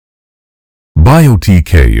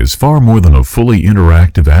BioTK is far more than a fully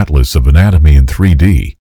interactive atlas of anatomy in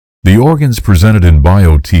 3D. The organs presented in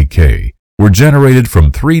BioTK were generated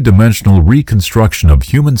from three-dimensional reconstruction of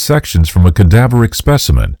human sections from a cadaveric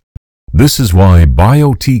specimen. This is why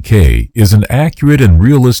BioTK is an accurate and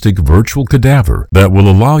realistic virtual cadaver that will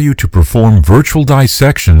allow you to perform virtual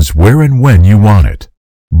dissections where and when you want it.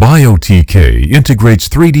 BioTK integrates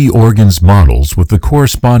 3D organs models with the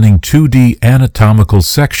corresponding 2D anatomical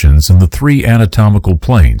sections in the three anatomical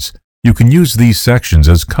planes. You can use these sections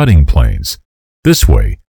as cutting planes. This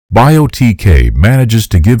way, BioTK manages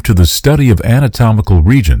to give to the study of anatomical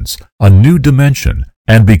regions a new dimension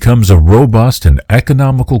and becomes a robust and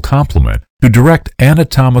economical complement to direct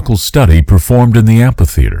anatomical study performed in the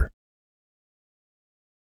amphitheater.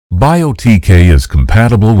 BioTK is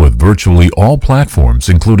compatible with virtually all platforms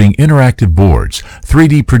including interactive boards,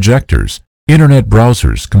 3D projectors, internet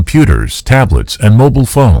browsers, computers, tablets, and mobile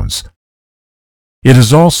phones. It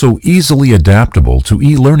is also easily adaptable to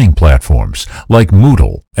e-learning platforms like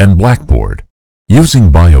Moodle and Blackboard.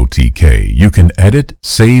 Using BioTK, you can edit,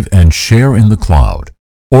 save, and share in the cloud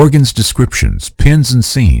organs descriptions, pins, and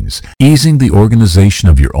scenes, easing the organization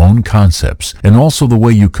of your own concepts and also the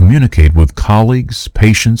way you communicate with colleagues,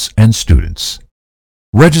 patients, and students.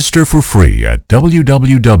 Register for free at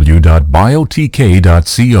www.biotk.co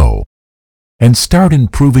and start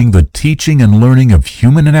improving the teaching and learning of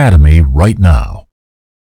human anatomy right now.